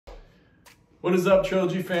What is up,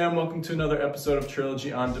 Trilogy fam? Welcome to another episode of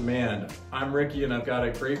Trilogy on Demand. I'm Ricky and I've got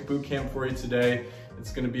a great boot camp for you today.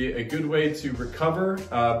 It's going to be a good way to recover,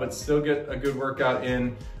 but still get a good workout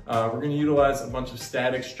in. We're going to utilize a bunch of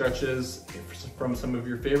static stretches from some of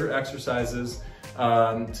your favorite exercises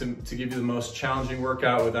to give you the most challenging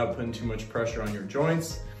workout without putting too much pressure on your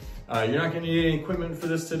joints. You're not going to need any equipment for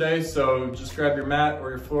this today, so just grab your mat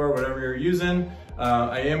or your floor, whatever you're using.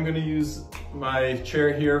 I am going to use my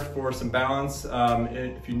chair here for some balance.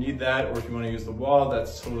 If you need that, or if you want to use the wall,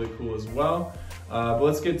 that's totally cool as well. But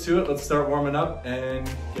let's get to it. Let's start warming up and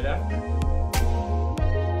get after it.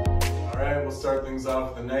 All right, we'll start things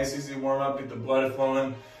off with a nice easy warm up, get the blood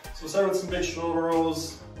flowing. So we'll start with some big shoulder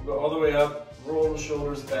rolls. We'll go all the way up, roll the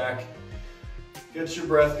shoulders back. Get your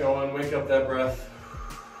breath going, wake up that breath.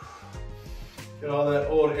 Get all that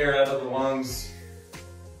old air out of the lungs.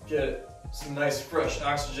 Get some nice fresh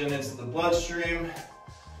oxygen into the bloodstream.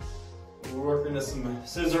 We're working with some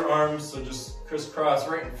scissor arms, so just crisscross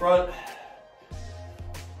right in front.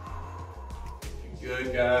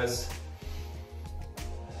 Good, guys.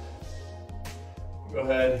 Go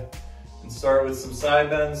ahead and start with some side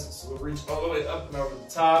bends. So we'll reach all the way up and over the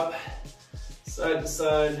top, side to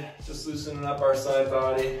side, just loosening up our side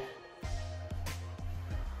body.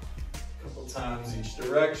 A couple times each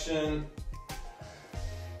direction.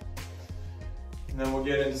 And then we'll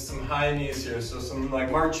get into some high knees here. So some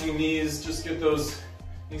like marching knees, just get those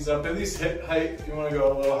knees up at least hip height. If you want to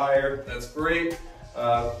go a little higher, that's great.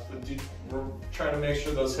 We're trying to make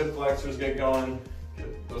sure those hip flexors get going,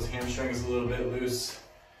 get those hamstrings a little bit loose.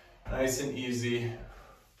 Nice and easy.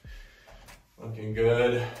 Looking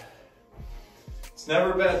good. It's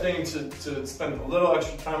never a bad thing to spend a little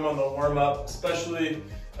extra time on the warm up, especially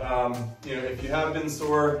if you have been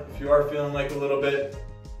sore, if you are feeling like a little bit,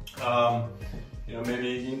 maybe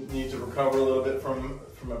you need to recover a little bit from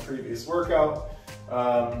a previous workout.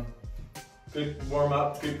 Good warm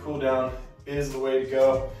up, good cool down is the way to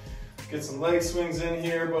go. Get some leg swings in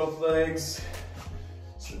here, both legs.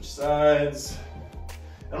 Switch sides.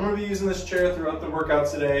 I'm going to be using this chair throughout the workout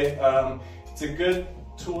today. It's a good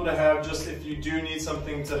tool to have just if you do need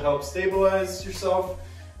something to help stabilize yourself.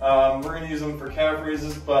 We're going to use them for calf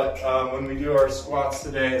raises, but when we do our squats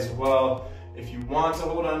today as well, if you want to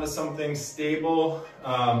hold on to something stable,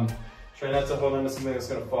 try not to hold on to something that's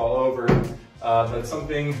going to fall over, but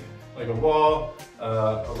something like a wall,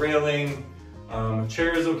 a railing, a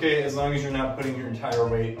chair is okay as long as you're not putting your entire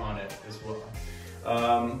weight on it as well.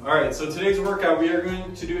 All right, so today's workout, we are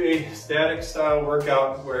going to do a static style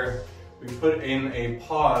workout where we put in a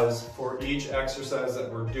pause for each exercise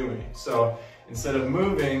that we're doing. So instead of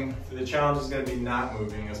moving, the challenge is going to be not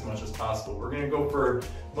moving as much as possible. We're going to go for,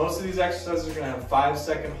 most of these exercises are going to have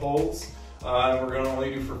 5-second holds, and we're going to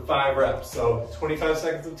only do for 5 reps. So 25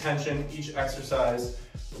 seconds of tension each exercise.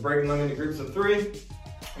 We're breaking them into groups of 3.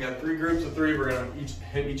 We got 3 groups of 3. We're going to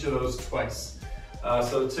hit each of those twice.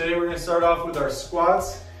 So today we're going to start off with our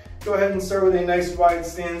squats. Go ahead and start with a nice wide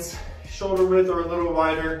stance, shoulder width or a little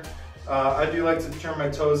wider. I do like to turn my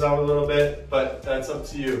toes out a little bit, but that's up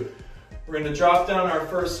to you. We're going to drop down our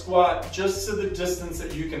first squat just to the distance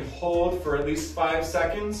that you can hold for at least 5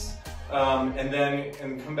 seconds,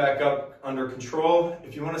 and come back up under control.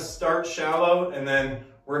 If you want to start shallow and then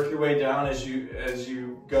work your way down as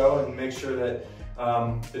you go, and make sure that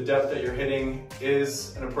the depth that you're hitting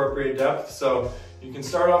is an appropriate depth. So you can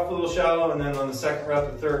start off a little shallow, and then on the second rep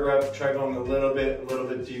or third rep, try going a little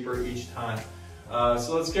bit deeper each time.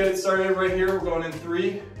 So let's get it started right here. We're going in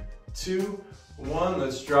 3, 2, 1.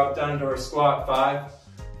 Let's drop down to our squat. 5,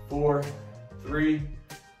 4, 3,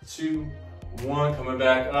 2, 1. Coming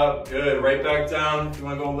back up. Good. Right back down. If you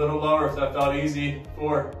want to go a little lower, if that felt easy.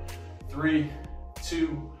 4, 3, 2,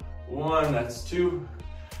 1. That's 2.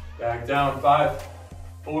 Back down. 5,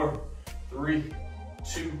 4, 3,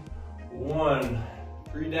 2, 1.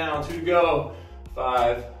 3 down. 2 to go.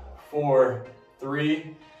 5, 4,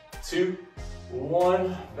 3, 2,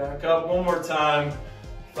 1. Back up one more time.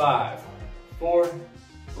 5, 4,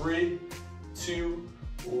 3, 2,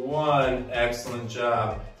 1. Excellent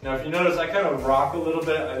job. Now, if you notice, I kind of rock a little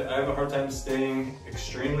bit. I have a hard time staying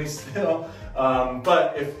extremely still.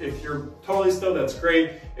 But if you're totally still, that's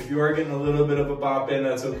great. If you are getting a little bit of a bop in,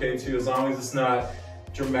 that's okay too, as long as it's not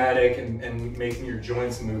dramatic and making your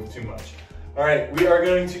joints move too much. All right, we are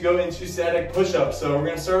going to go into static push-ups. So we're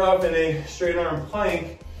going to start off in a straight arm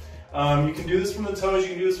plank. You can do this from the toes,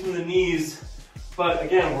 you can do this from the knees. But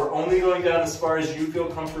again, we're only going down as far as you feel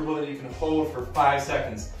comfortable that you can hold for 5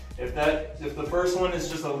 seconds. If the first one is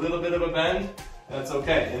just a little bit of a bend, that's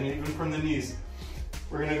okay, and even from the knees.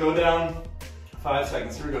 We're gonna go down 5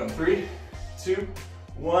 seconds. Here we go. 3, 2,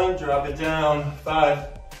 1, drop it down. 5,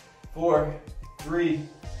 4, 3,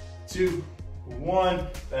 2, 1.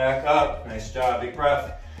 Back up. Nice job. Big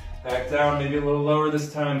breath. Back down, maybe a little lower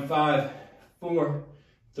this time. 5, 4,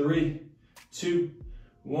 3, 2,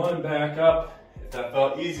 1. Back up. If that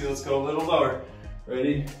felt easy, let's go a little lower.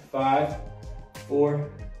 Ready? 5, 4,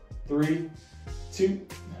 3, 2,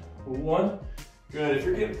 1. Good. If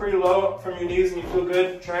you're getting pretty low from your knees and you feel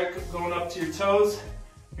good, try going up to your toes.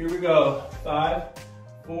 Here we go. 5,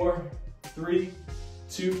 4, 3,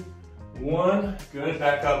 2, 1. Good.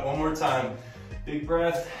 Back up one more time. Big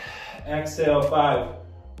breath. Exhale. 5,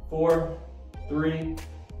 4, 3,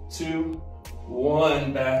 2,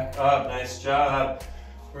 1. Back up. Nice job.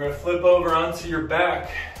 We're going to flip over onto your back.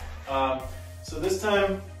 So this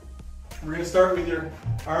time, we're going to start with your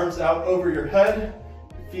arms out over your head.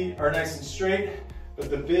 Your feet are nice and straight, but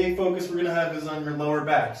the big focus we're going to have is on your lower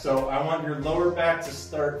back. So I want your lower back to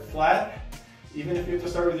start flat, even if you have to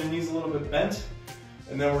start with your knees a little bit bent.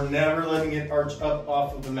 And then we're never letting it arch up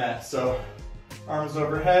off of the mat. So arms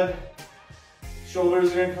overhead,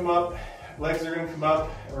 shoulders are going to come up, legs are going to come up,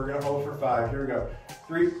 and we're going to hold for 5. Here we go.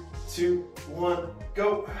 3, 2, 1,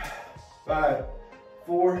 go. 5,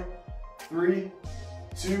 4, 3,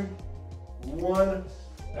 2, 1.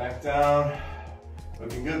 Back down.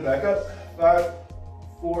 Looking good. Back up. 5,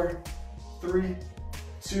 4, 3,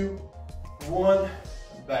 2, 1.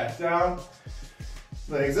 Back down.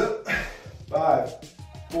 Legs up. 5,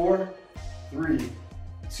 4, 3,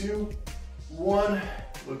 2, 1.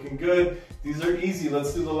 Looking good. These are easy.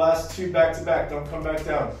 Let's do the last 2 back to back. Don't come back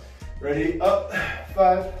down. Ready? Up.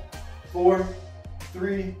 5, 4,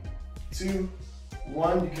 3, 2,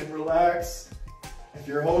 1. You can relax. If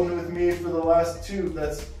you're holding with me for the last 2,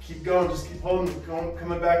 that's keep going. Just keep holding.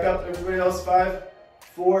 Coming back up. Everybody else. 5,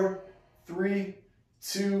 4, 3,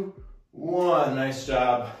 2, 1. Nice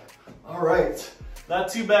job. All right. Not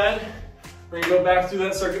too bad. We're gonna go back through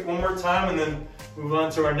that circuit one more time and then move on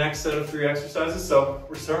to our next set of 3 exercises. So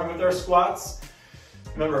we're starting with our squats.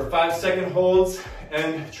 Remember, 5-second holds,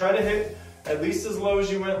 and try to hit at least as low as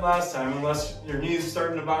you went last time, unless your knees are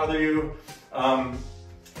starting to bother you.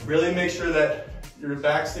 Really make sure that your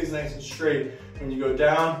back stays nice and straight when you go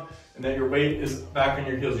down and that your weight is back on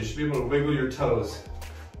your heels. You should be able to wiggle your toes.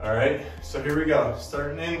 All right, so here we go.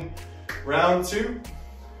 Starting in round 2,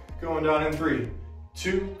 going down in 3,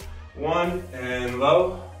 2, 1, and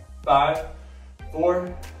low. 5,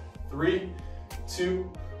 4, 3,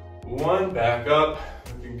 2, 1. Back up.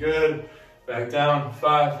 Looking good. Back down.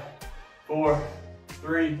 5, 4,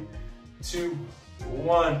 3, 2,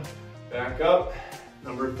 1. Back up.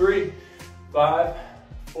 Number 3. 5,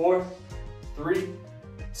 4, 3,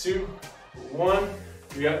 2, 1.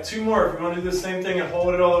 We got 2 more. If you want to do the same thing and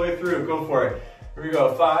hold it all the way through, go for it. Here we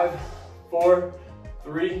go. 5, 4,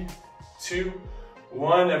 3, 2,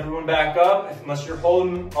 1. Everyone back up, unless you're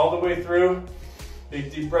holding all the way through.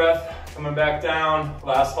 Big deep breath. Coming back down.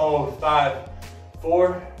 Last hold. 5,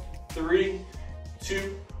 4, 3,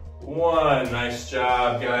 2, 1. Nice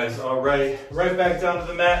job, guys. All right. Right back down to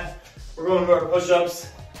the mat. We're going to our push-ups.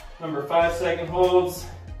 Remember, 5-second holds.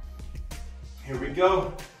 Here we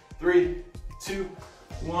go. 3, 2,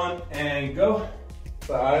 1, and go.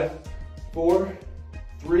 5, 4,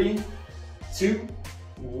 3, 2,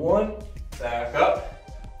 1. Back up.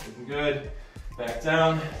 Looking good. Back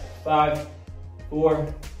down. 5,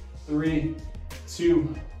 4, 3,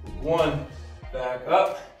 2, 1. Back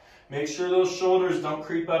up. Make sure those shoulders don't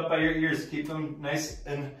creep up by your ears. Keep them nice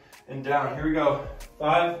and down. Here we go.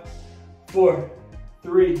 5, 4,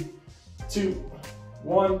 3, 2,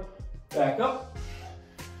 1. Back up.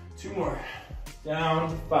 2 more.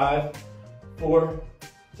 Down. 5, 4,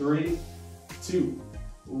 3, 2,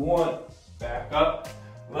 1. Back up.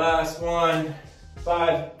 Last one.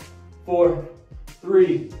 5, 4,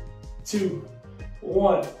 3, 2,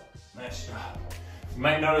 1. Nice job. You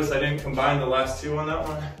might notice I didn't combine the last 2 on that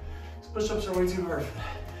one. These push-ups are way too hard for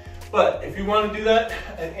that. But if you want to do that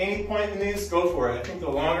at any point in these, go for it. I think the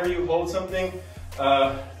longer you hold something,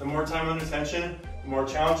 the more time under tension, the more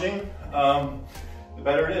challenging, the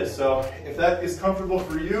better it is. So if that is comfortable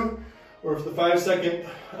for you, or if the 5-second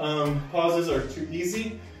pauses are too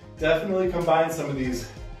easy, definitely combine some of these.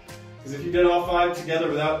 Because if you did all 5 together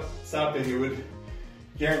without stopping, it would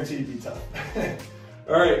guaranteed be tough.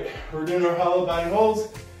 All right, we're doing our hollow body holds.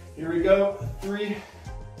 Here we go. 3,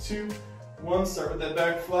 2, 1. Start with that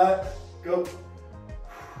back flat. Go.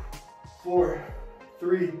 4,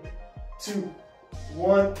 3, 2,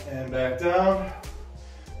 1. And back down.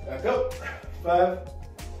 Back up. 5,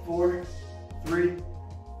 4, 3,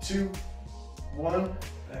 2, 1.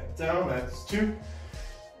 Back down. That's 2.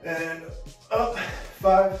 And up.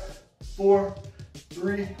 5, 4,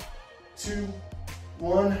 3, 2,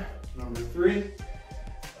 1. Number 3.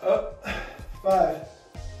 Up. 5,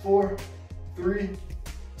 4, 3,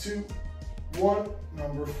 2, 1.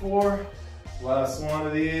 Number 4. Last one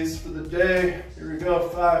of these for the day. Here we go.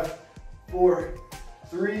 5, 4,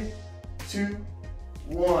 3, 2,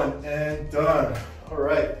 1, and done. All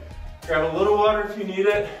right. Grab a little water if you need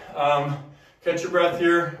it. Catch your breath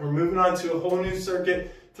here. We're moving on to a whole new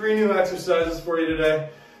circuit. 3 new exercises for you today.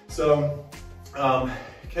 So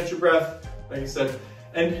catch your breath, like I said.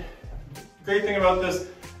 And great thing about this,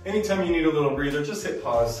 anytime you need a little breather, just hit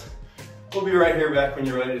pause. We'll be right here back when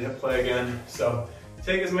you're ready to hit play again. So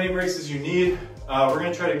take as many breaks as you need. We're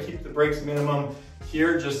gonna try to keep the breaks minimum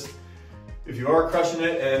here. Just if you are crushing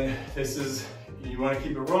it and you wanna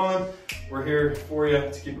keep it rolling, we're here for you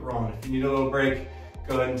to keep it rolling. If you need a little break,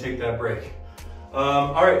 go ahead and take that break.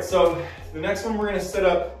 All right, so the next one we're gonna set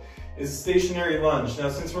up is stationary lunge. Now,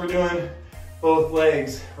 since we're doing both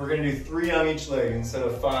legs, we're gonna do 3 on each leg instead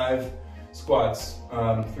of 5 squats.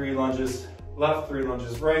 3 lunges left, 3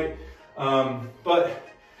 lunges right. But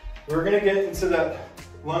we're gonna get into that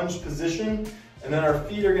lunge position and then our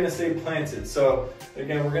feet are gonna stay planted. So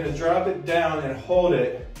again, we're gonna drop it down and hold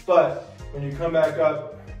it, but when you come back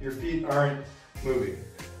up, your feet aren't moving.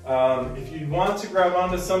 If you want to grab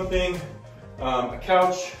onto something, a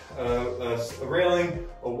couch, a railing,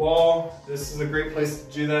 a wall, this is a great place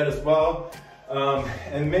to do that as well.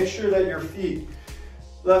 And make sure that your feet,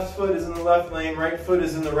 left foot is in the left lane, right foot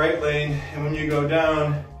is in the right lane, and when you go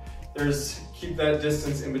down, keep that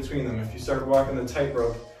distance in between them. If you start walking the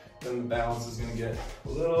tightrope, then the balance is gonna get a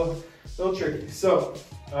little tricky. So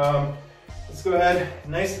let's go ahead,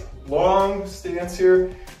 nice long stance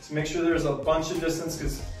here. So make sure there's a bunch of distance,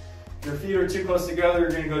 because if your feet are too close together,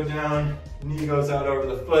 you're gonna go down, knee goes out over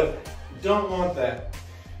the foot. You don't want that.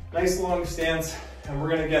 Nice long stance, and we're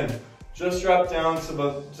gonna, again, just drop down to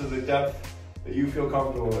the depth that you feel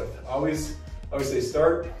comfortable with. Always say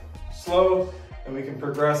start slow, and we can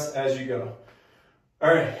progress as you go.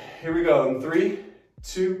 All right, here we go. In 3,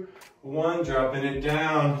 2, 1, dropping it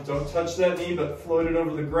down. Don't touch that knee, but float it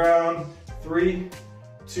over the ground. 3,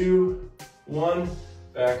 2, 1,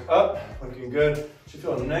 back up, looking good. Should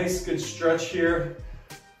feel a nice, good stretch here.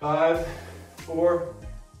 5, 4,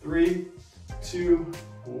 3, 2,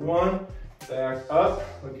 1, back up,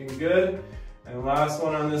 looking good. And last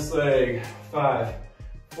one on this leg. 5,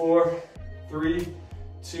 4, 3,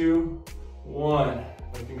 2, 1,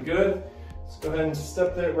 looking good. Let's go ahead and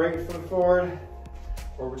step that right foot forward,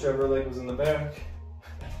 or whichever leg was in the back.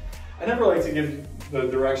 I never like to give the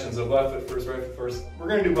directions of left foot first, right foot first. We're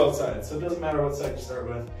gonna do both sides, so it doesn't matter what side you start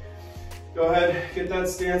with. Go ahead, get that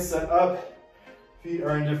stance set up. Feet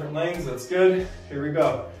are in different lanes, that's good. Here we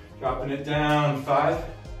go. Dropping it down, 5,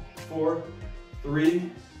 4,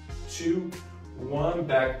 3, 2, 1,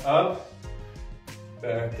 back up.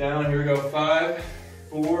 Back down, here we go, 5,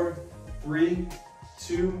 4, 3,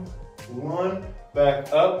 2, 1,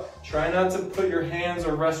 back up. Try not to put your hands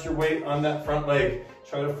or rest your weight on that front leg.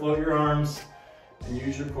 Try to float your arms and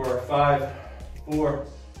use your core. 5, 4,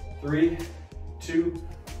 3, 2,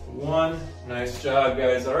 1. Nice job,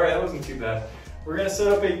 guys. All right, that wasn't too bad. We're gonna set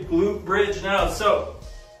up a glute bridge now. So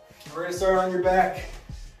we're gonna start on your back,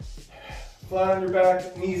 flat on your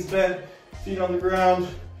back, knees bent, feet on the ground.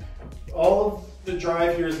 All of the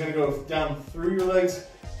drive here is gonna go down through your legs,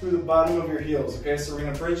 through the bottom of your heels, okay? So we're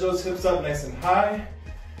gonna bridge those hips up nice and high.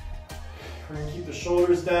 We're gonna keep the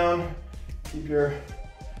shoulders down, keep your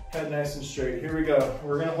head nice and straight. Here we go.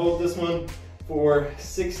 We're gonna hold this one for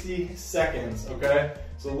 60 seconds, okay?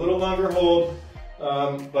 So a little longer hold,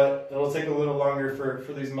 but it'll take a little longer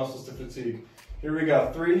for these muscles to fatigue. Here we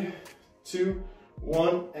go. 3, 2,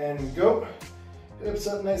 1, and go. Hips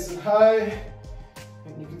up nice and high.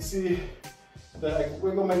 And you can see that I can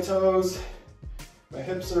wiggle my toes. My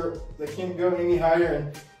hips they can't go any higher.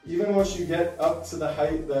 And even once you get up to the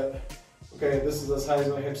height that, okay, this is as high as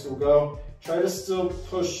my hips will go, try to still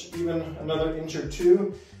push even another inch or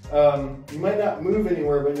 2. You might not move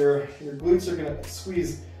anywhere, but your glutes are gonna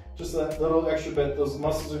squeeze just that little extra bit. Those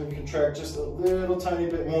muscles are gonna contract just a little tiny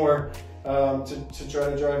bit more to try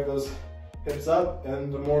to drive those hips up.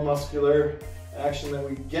 And the more muscular action that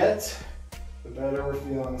we get, the better we're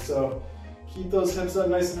feeling. So keep those hips up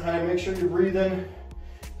nice and high. Make sure you're breathing.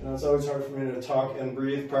 You know, it's always hard for me to talk and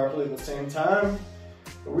breathe properly at the same time.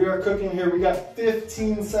 But we are cooking here. We got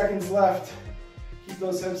 15 seconds left. Keep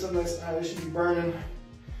those hips up nice and high. They should be burning.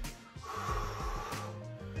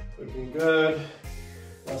 Looking good.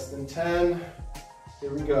 Less than 10.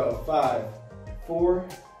 Here we go. 5, 4,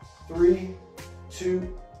 3,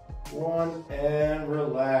 2, 1, and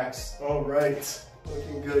relax. All right.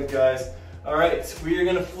 Looking good, guys. All right, we are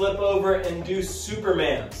gonna flip over and do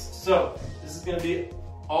Supermans. So this is gonna be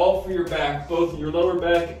all for your back, both your lower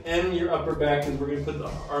back and your upper back, because we're gonna put the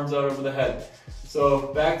arms out over the head.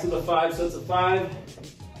 So back to the 5 sets of 5.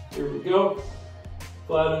 Here we go.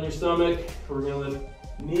 Flat on your stomach. We're gonna lift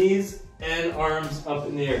knees and arms up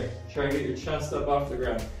in the air. Try to get your chest up off the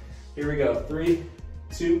ground. Here we go. 3,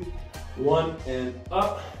 2, 1, and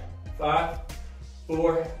up. 5,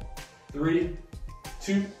 4, 3,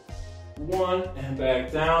 2, 1, and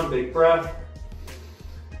back down. Big breath.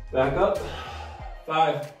 Back up.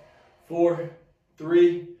 5, 4,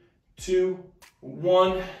 3, 2,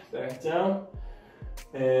 1. Back down.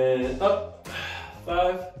 And up.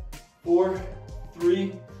 5, 4,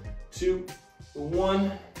 3, 2,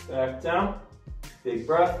 1. Back down. Big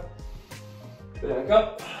breath. Back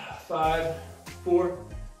up. 5, 4,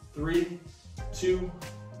 3, 2,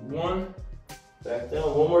 1. Back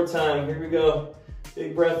down. One more time. Here we go.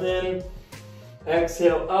 Big breath in.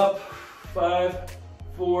 Exhale up. 5,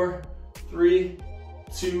 4, 3,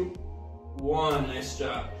 2, 1. Nice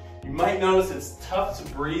job. You might notice it's tough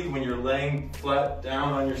to breathe when you're laying flat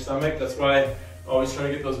down on your stomach. That's why I always try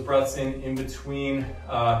to get those breaths in between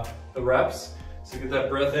the reps. So get that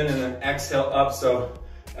breath in and then exhale up. So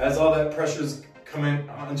as all that pressure is coming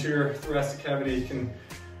onto your thoracic cavity, you can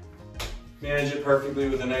manage it perfectly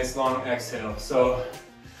with a nice long exhale. So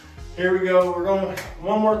here we go. We're going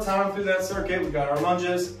one more time through that circuit. We got our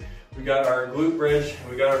lunges, we got our glute bridge, and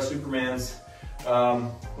we got our Supermans.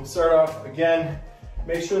 We'll start off again.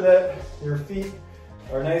 Make sure that your feet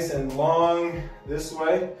are nice and long this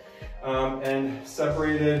way and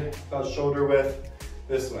separated about shoulder width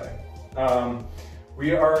this way.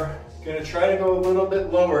 We are gonna try to go a little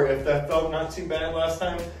bit lower. If that felt not too bad last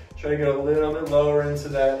time, try to get a little bit lower into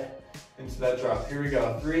that drop. Here we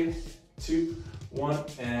go. 3, 2, 1,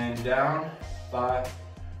 and down. 5,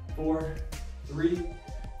 4, 3,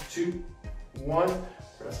 2, 1.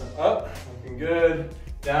 Pressing up, looking good.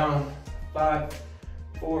 Down. 5,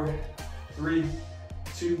 4, 3,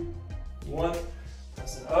 2, 1.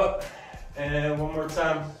 Pressing up. And one more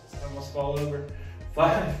time. I almost fall over.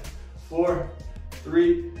 5, 4,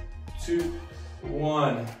 3, 2,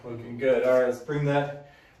 1. Looking good. All right, let's bring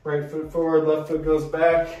that right foot forward, left foot goes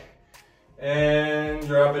back, and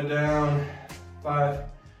drop it down. 5,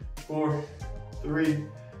 4, 3,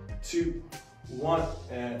 2, 1,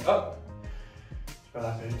 and up.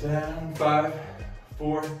 Drop it down. 5,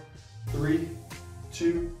 4, 3,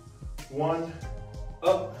 2, 1,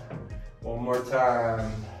 up. One more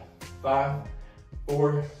time. 5,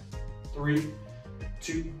 4, 3,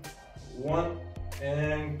 2, 1,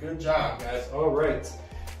 and good job, guys. All right,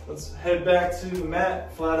 let's head back to the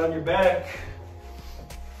mat, flat on your back.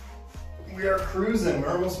 We are cruising.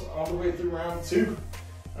 We're almost all the way through round 2.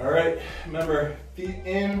 All right, remember, feet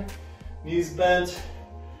in, knees bent,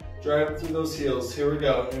 drive through those heels. Here we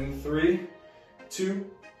go. In 3, 2,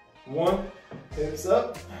 1, hips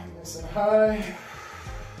up, nice and high.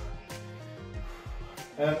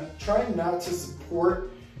 And try not to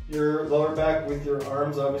support your lower back with your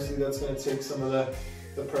arms. Obviously that's going to take some of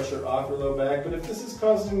the pressure off your low back, but if this is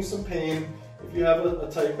causing you some pain, if you have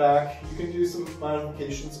a tight back, you can do some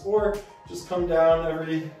modifications or just come down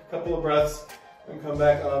every couple of breaths and come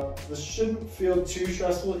back up. This shouldn't feel too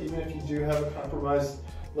stressful even if you do have a compromised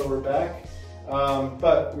lower back,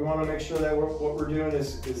 but we want to make sure that what we're doing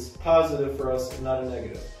is positive for us and not a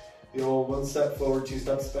negative. The old 1 step forward, 2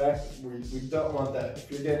 steps back, we don't want that.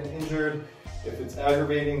 If you're getting injured, if it's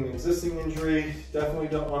aggravating an existing injury, definitely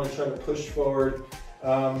don't want to try to push forward. We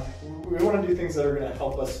want to do things that are going to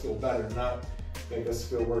help us feel better, not make us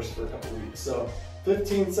feel worse for a couple weeks. So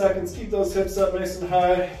 15 seconds, keep those hips up nice and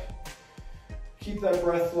high. Keep that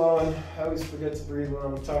breath flowing. I always forget to breathe when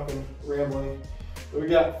I'm talking, rambling. But we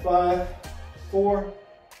got 5, 4,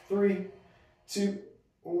 3, 2,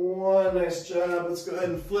 1. Nice job. Let's go ahead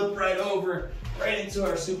and flip right over, right into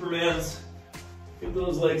our Supermans. Keep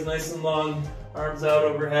those legs nice and long, arms out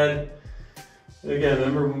overhead. And again,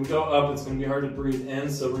 remember when we go up, it's going to be hard to breathe in,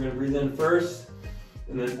 so we're going to breathe in first,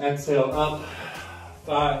 and then exhale up.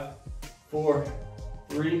 5, 4,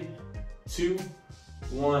 3, 2,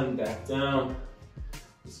 1. Back down.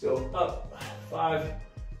 Let's go up. 5,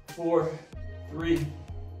 4, 3,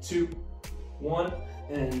 2, 1,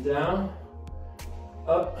 and down.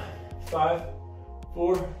 Up. 5,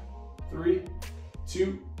 4, 3,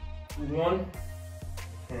 2, 1,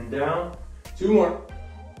 and down. 2 more.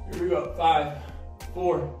 Here we go. 5,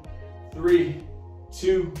 4, 3,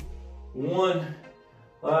 2, 1.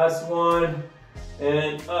 Last one.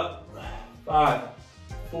 And up. 5,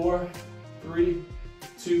 4, 3,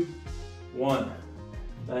 2, 1.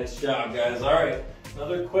 Nice job, guys. All right.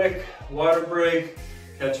 Another quick water break,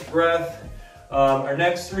 catch breath. Our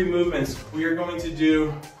next 3 movements, we are going to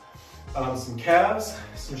do some calves,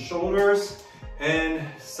 some shoulders, and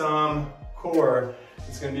some core.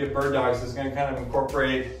 It's going to be a bird dog, so it's going to kind of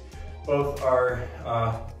incorporate both our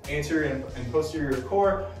anterior and posterior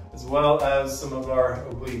core, as well as some of our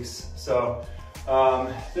obliques. So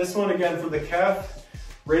this one, again, for the calf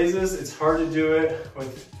raises, it's hard to do it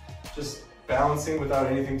with just balancing without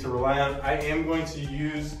anything to rely on. I am going to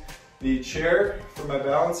use the chair for my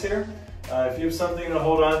balance here. If you have something to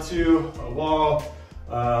hold on to, a wall,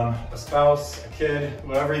 a spouse, a kid,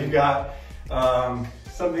 whatever you got,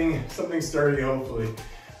 something sturdy, hopefully.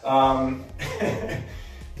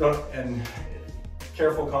 And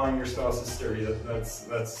careful calling your spouses sturdy.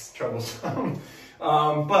 That's troublesome.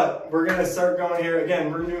 But we're gonna start going here.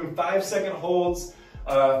 Again, we're doing 5-second holds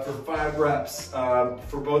for 5 reps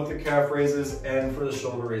for both the calf raises and for the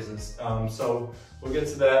shoulder raises. So we'll get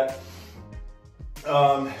to that.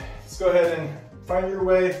 Let's go ahead and find your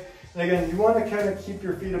way. And again, you want to kind of keep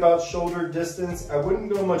your feet about shoulder distance. I wouldn't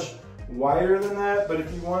go much wider than that, but if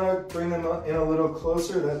you want to bring them in a little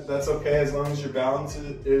closer, that's okay, as long as your balance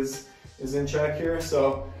is in check here.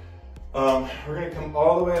 So we're going to come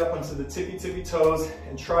all the way up onto the tippy toes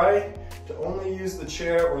and try to only use the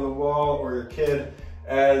chair or the wall or your kid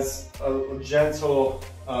as a gentle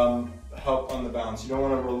help on the balance. You don't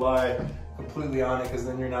want to rely completely on it, because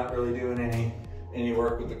then you're not really doing any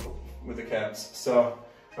work with the calves. So,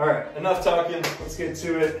 all right, enough talking. Let's get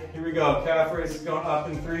to it. Here we go. Calf raises going up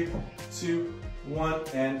in 3, 2, 1,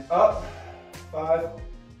 and up. 5,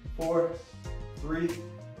 4, 3,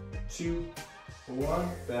 2, 1.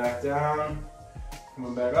 Back down.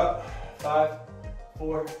 Coming back up. 5,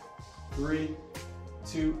 4, 3,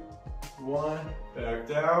 2, 1. Back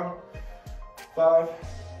down. 5,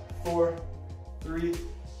 4, 3,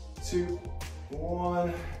 2,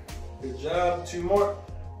 1. Good job. 2 more.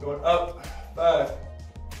 Going up. 5,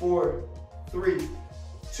 4, 3,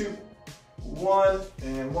 2, 1.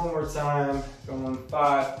 And one more time. Going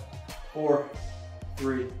 5, 4,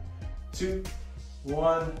 3, 2,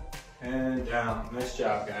 1. And down. Nice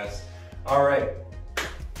job, guys. All right.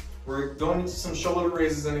 We're going into some shoulder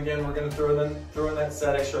raises, and again, we're going to throw in that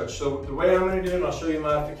static stretch. So the way I'm going to do it, and I'll show you a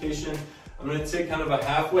modification, I'm going to take kind of a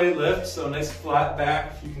halfway lift, so a nice flat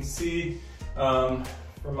back. You can see from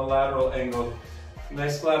a lateral angle.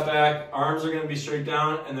 Nice flat back, arms are going to be straight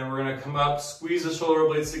down, and then we're going to come up, squeeze the shoulder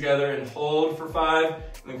blades together and hold for 5, and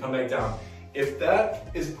then come back down. If that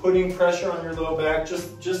is putting pressure on your low back,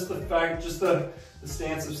 just the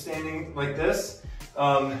stance of standing like this,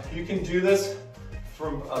 you can do this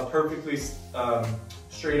from a perfectly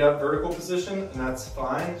straight up vertical position, and that's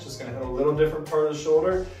fine. It's just going to hit a little different part of the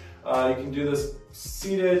shoulder. You can do this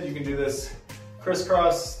seated, you can do this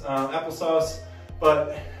crisscross, applesauce,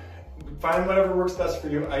 but find whatever works best for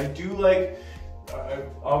you. I do like, I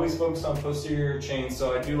always focus on posterior chain,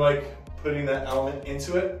 so I do like putting that element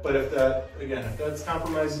into it, but if that's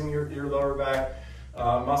compromising your lower back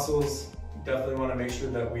muscles, definitely want to make sure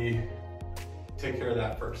that we take care of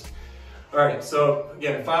that first. All right, so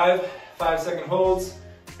again, 5-second holds.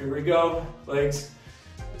 Here we go. Legs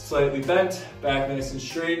slightly bent, back nice and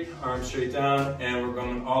straight, arms straight down, and we're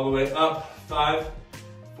going all the way up. 5,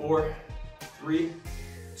 4, 3,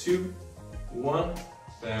 2, 1.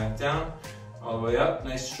 Back down, all the way up.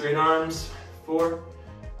 Nice straight arms. 4,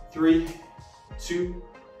 3, 2,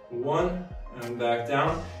 1, and back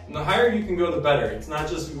down. And the higher you can go, the better. We're not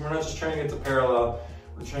just trying to get to parallel.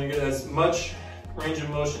 We're trying to get as much range of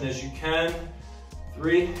motion as you can.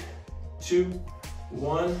 3, 2,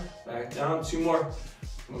 1, back down. 2 more.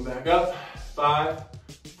 Come back up. 5,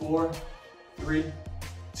 4, 3,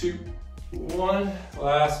 2, 1.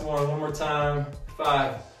 Last one. One more time.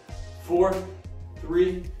 5, 4,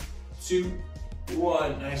 3, 2,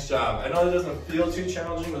 1. Nice job. I know it doesn't feel too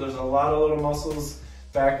challenging, but there's a lot of little muscles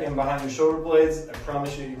back in behind your shoulder blades. I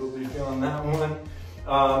promise you, you will be feeling that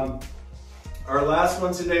one. Our last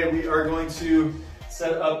one today, we are going to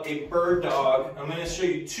set up a bird dog. I'm going to show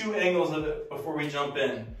you 2 angles of it before we jump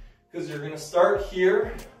in, because you're going to start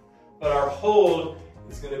here, but our hold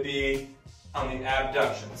is going to be on the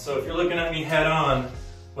abduction. So if you're looking at me head on,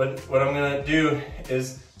 what I'm going to do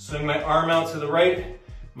is swing my arm out to the right,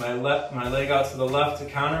 my leg out to the left to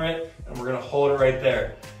counter it, and we're going to hold it right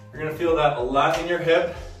there. You're going to feel that a lot in your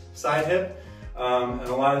hip, side hip, and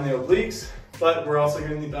a lot in the obliques, but we're also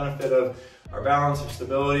getting the benefit of our balance, our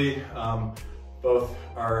stability, both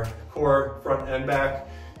our core, front and back.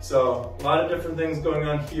 So a lot of different things going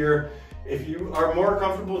on here. If you are more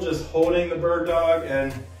comfortable just holding the bird dog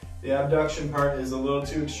and the abduction part is a little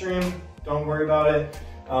too extreme, don't worry about it.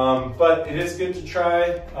 But it is good to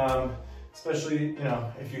try, especially,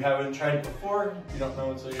 if you haven't tried it before, you don't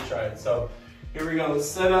know until you try it. So here we go, let's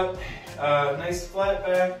set up, nice flat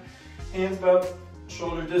back, hands about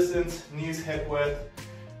shoulder distance, knees hip width.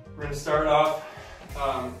 We're gonna start off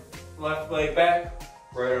left leg back,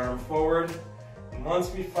 right arm forward. And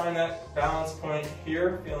once we find that balance point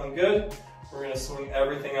here, feeling good, we're gonna swing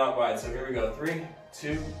everything out wide. So here we go, 3,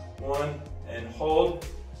 2, 1, and hold.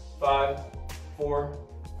 5, 4,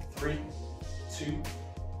 3, 2,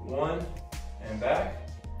 1, and back.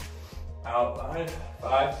 Out wide,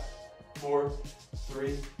 5, 4,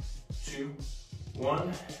 3, 2, 1.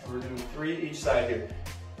 And we're doing 3 each side here.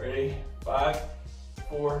 Ready? 5,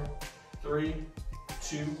 4, 3,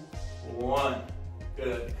 2, 1.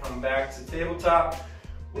 Good. Come back to tabletop.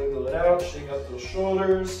 Wiggle it out. Shake out those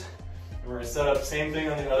shoulders. And we're going to set up same thing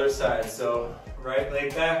on the other side. So right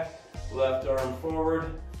leg back, left arm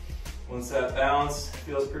forward. Once that balance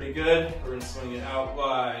feels pretty good, we're going to swing it out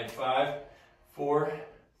wide. 5, 4,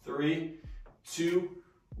 3, 2,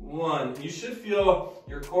 1. You should feel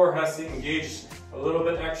your core has to engage a little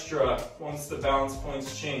bit extra once the balance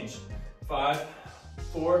points change. 5,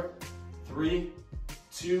 4, 3,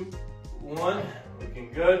 2, 1.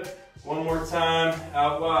 Looking good. One more time,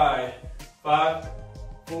 out wide. 5,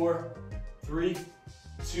 4, 3,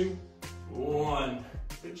 2, 1.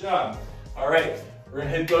 Good job. All right, we're gonna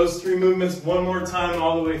hit those 3 movements one more time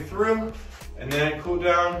all the way through, and then cool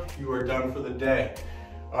down. You are done for the day.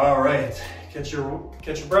 All right, catch your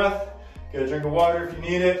breath, get a drink of water if you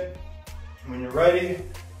need it. When you're ready,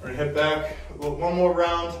 we're gonna hit back one more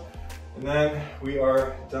round, and then we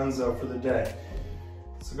are donezo for the day.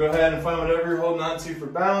 So go ahead and find whatever you're holding on to for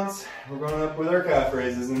balance. We're going up with our calf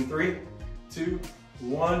raises in 3, 2,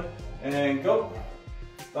 1, and go.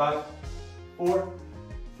 5, 4,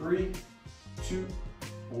 3, 2,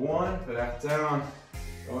 1. Back down.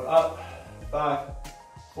 Going up. 5,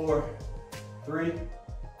 4, 3,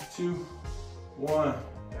 2, 1.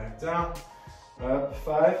 Back down. Up.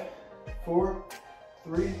 5, 4,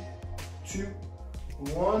 3, 2,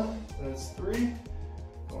 1. That's 3.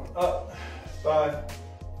 Going up. 5,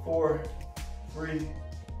 4, 3,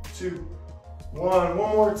 2, 1.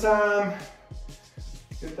 One more time.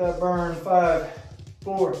 Get that burn. 5,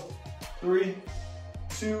 4, 3,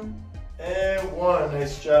 2, and 1.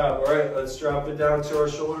 Nice job. All right, let's drop it down to our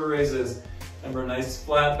shoulder raises. Remember, nice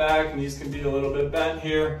flat back. Knees can be a little bit bent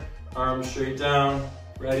here. Arms straight down.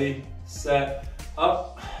 Ready, set,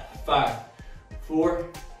 up. 5, 4,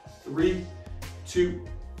 3, 2,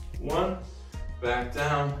 1. Back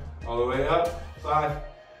down, all the way up. 5,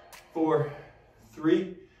 4,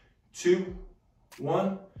 3, 2,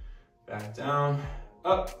 1. Back down,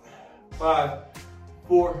 up. 5,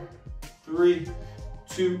 4, 3,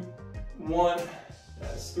 2, 1.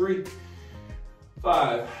 That's 3.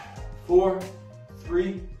 5, 4,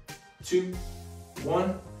 3, 2,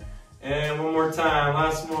 1. And one more time.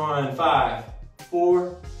 Last one. 5,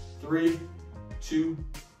 4, 3, 2,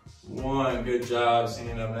 1. Good job.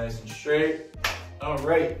 Standing up nice and straight. All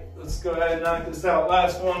right, let's go ahead and knock this out.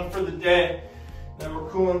 Last one for the day. Then we're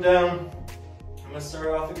cooling down. I'm gonna start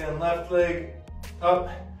off again. Left leg up,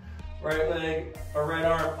 right leg or right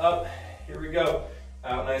arm up. Here we go.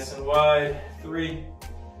 Out nice and wide. 3,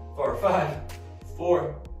 4, 5,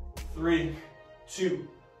 4, 3, 2,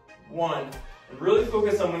 1. And really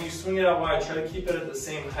focus on when you swing it out wide, try to keep it at the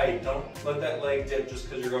same height. Don't let that leg dip just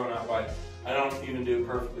because you're going out wide. I don't even do it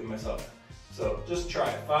perfectly myself. So just try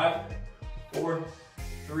it. 5, 4,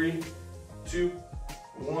 3, 2,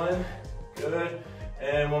 1. Good.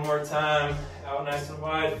 And one more time. Out nice and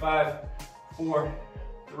wide. 5, 4,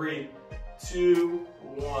 3, 2,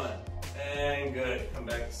 1. And good. Come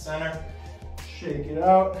back to center. Shake it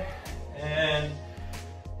out. And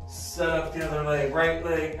set up the other leg. Right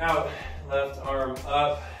leg out. Left arm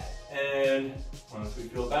up. And once we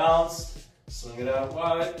feel balanced, swing it out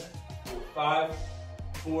wide. 5,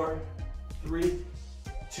 4, 3,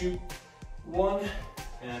 2, 1.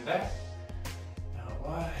 And back. Out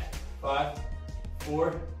wide. 5,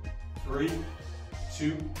 4, 3,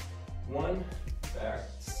 2, 1.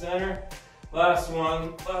 Back to center. Last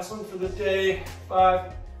one for the day.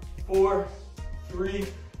 5, 4, 3,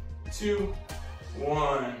 2,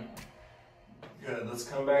 1. Good, let's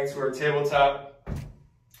come back to our tabletop.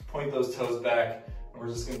 Point those toes back. And we're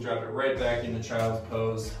just gonna drop it right back into child's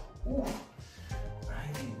pose. Ooh,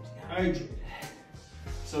 hydrated.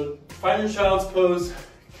 So find your child's pose,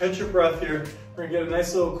 catch your breath here. We're gonna get a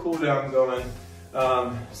nice little cool down going.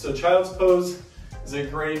 So child's pose is a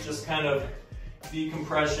great just kind of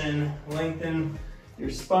decompression, lengthen your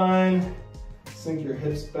spine, sink your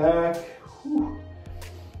hips back. Whew.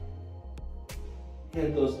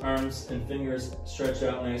 Get those arms and fingers stretch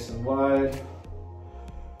out nice and wide.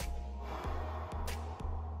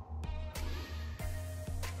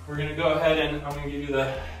 We're gonna go ahead and I'm gonna give you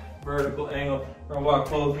the vertical angle. We're gonna walk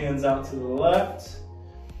both hands out to the left.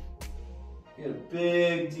 Get a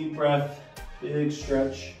big deep breath, big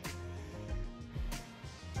stretch.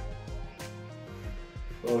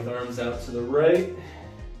 Both arms out to the right.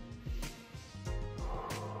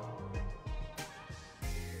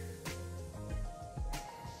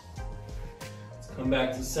 Let's come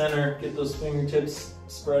back to center. Get those fingertips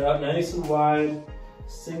spread out nice and wide.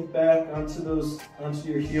 Sink back onto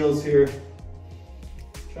your heels here.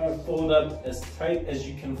 Try to fold up as tight as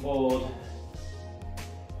you can fold.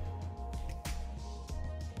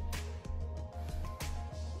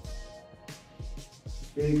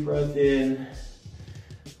 Big breath in,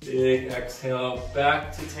 big exhale,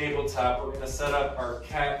 back to tabletop. We're gonna set up our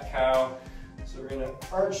cat-cow. So we're gonna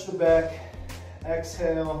arch the back,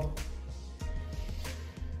 exhale.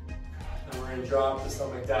 Then we're gonna drop the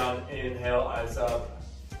stomach down, inhale, eyes up.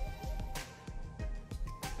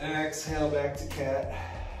 Exhale, back to cat.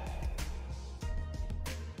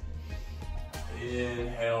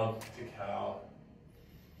 Inhale to cow.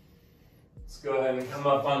 Let's go ahead and come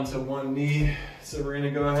up onto one knee. So we're gonna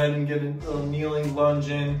go ahead and get a little kneeling lunge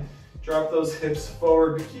in. Drop those hips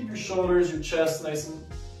forward, but keep your shoulders, your chest nice and,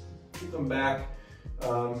 keep them back.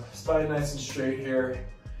 Spine nice and straight here.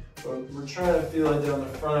 But we're trying to feel it down the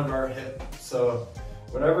front of our hip. So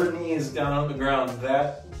whatever knee is down on the ground,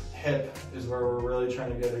 that hip is where we're really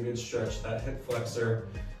trying to get a good stretch, that hip flexor.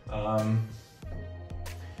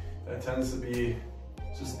 That tends to be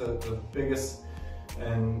just the biggest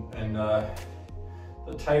and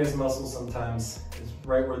the tightest muscle sometimes is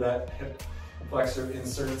right where that hip flexor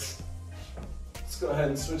inserts. Let's go ahead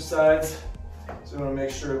and switch sides. So we want to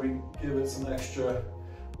make sure we give it some extra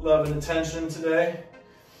love and attention today.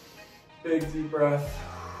 Big deep breath.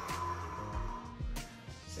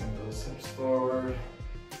 Sink those hips forward.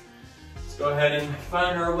 Let's go ahead and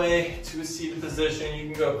find our way to a seated position.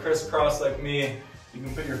 You can go crisscross like me. You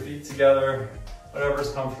can put your feet together,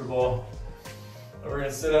 whatever's comfortable. And we're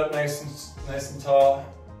gonna sit up nice and tall.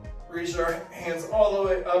 Reach our hands all the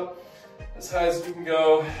way up as high as we can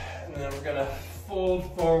go. And then we're gonna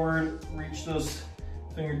fold forward, reach those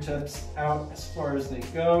fingertips out as far as they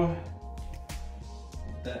go.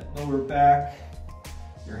 That lower back,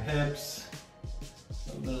 your hips,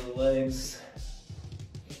 a little bit of the legs.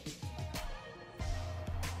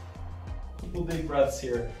 Couple big breaths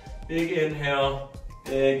here. Big inhale,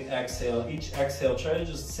 big exhale. Each exhale, try to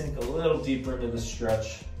just sink a little deeper into the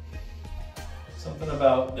stretch. Something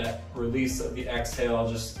about that release of the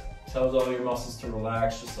exhale just tells all your muscles to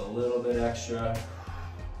relax just a little bit extra.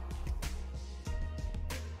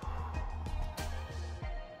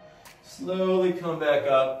 Slowly come back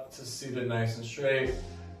up to seated nice and straight.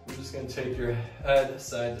 We're just gonna take your head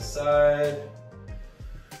side to side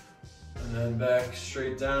and then back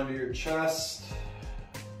straight down to your chest.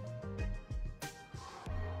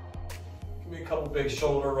 Give me a couple big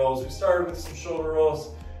shoulder rolls. We started with some shoulder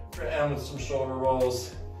rolls. We're gonna end with some shoulder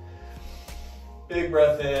rolls. Big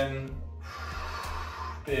breath in,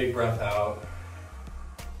 big breath out.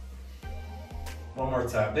 One more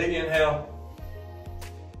time, big inhale,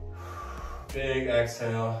 big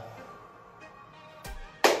exhale.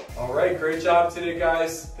 All right, great job today,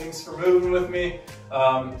 guys. Thanks for moving with me.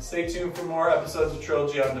 Stay tuned for more episodes of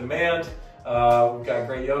Trilogy on Demand. We've got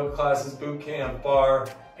great yoga classes, boot camp, bar,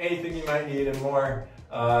 anything you might need and more.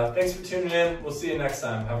 Thanks for tuning in. We'll see you next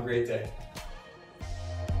time. Have a great day.